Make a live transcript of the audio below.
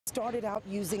Started out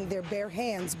using their bare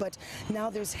hands, but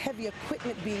now there's heavy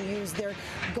equipment being used. They're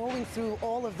going through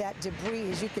all of that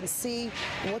debris. As you can see,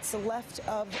 what's left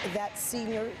of that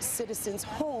senior citizen's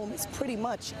home is pretty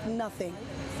much nothing.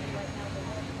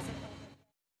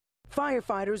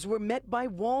 Firefighters were met by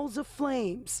walls of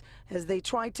flames as they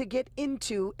tried to get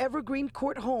into Evergreen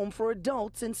Court Home for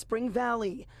adults in Spring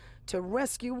Valley to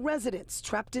rescue residents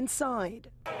trapped inside.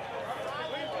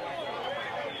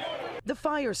 The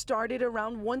fire started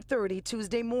around 1:30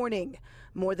 Tuesday morning.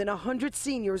 More than 100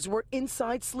 seniors were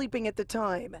inside sleeping at the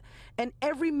time. And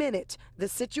every minute, the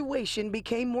situation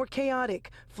became more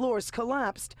chaotic. Floors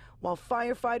collapsed while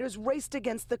firefighters raced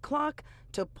against the clock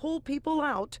to pull people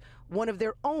out. One of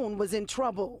their own was in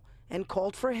trouble and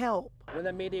called for help. When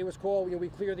that mayday was called, we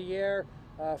clear the air.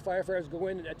 Firefighters go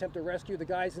in and attempt to rescue the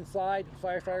guys inside.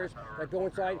 Firefighters that go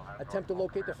inside attempt to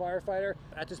locate the firefighter.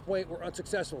 At this point, we're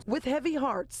unsuccessful. With heavy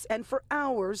hearts and for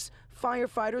hours,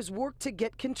 firefighters worked to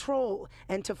get control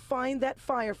and to find that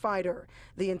firefighter.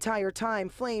 The entire time,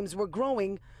 flames were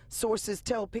growing. Sources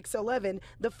tell Pix 11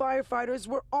 the firefighters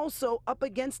were also up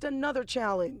against another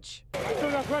challenge.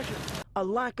 Still got pressure. A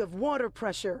lack of water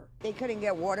pressure. They couldn't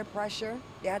get water pressure.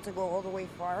 They had to go all the way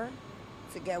far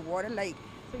to get water.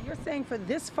 So you're saying for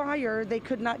this fire, they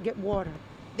could not get water?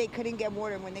 They couldn't get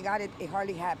water. When they got it, they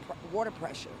hardly had water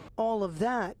pressure. All of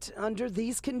that under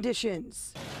these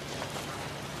conditions.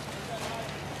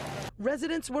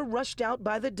 Residents were rushed out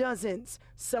by the dozens.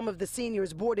 Some of the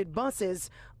seniors boarded buses.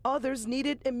 Others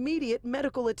needed immediate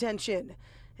medical attention.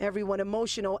 Everyone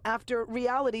emotional after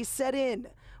reality set in.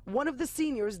 One of the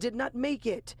seniors did not make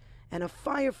it, and a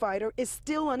firefighter is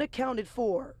still unaccounted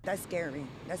for. That's scary.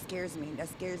 That scares me. That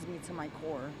scares me to my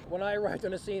core. When I arrived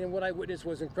on the scene and what I witnessed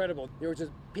was incredible. There was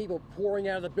just people pouring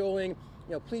out of the building,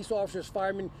 police officers,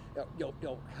 firemen,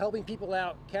 helping people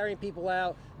out, carrying people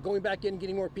out, going back in,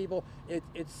 getting more people.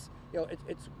 It's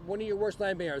one of your worst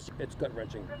nightmares. It's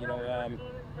gut-wrenching.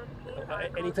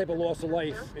 Any type of loss of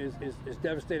life is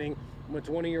devastating. When it's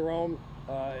one of your own,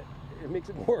 it makes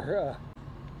it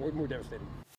more devastating.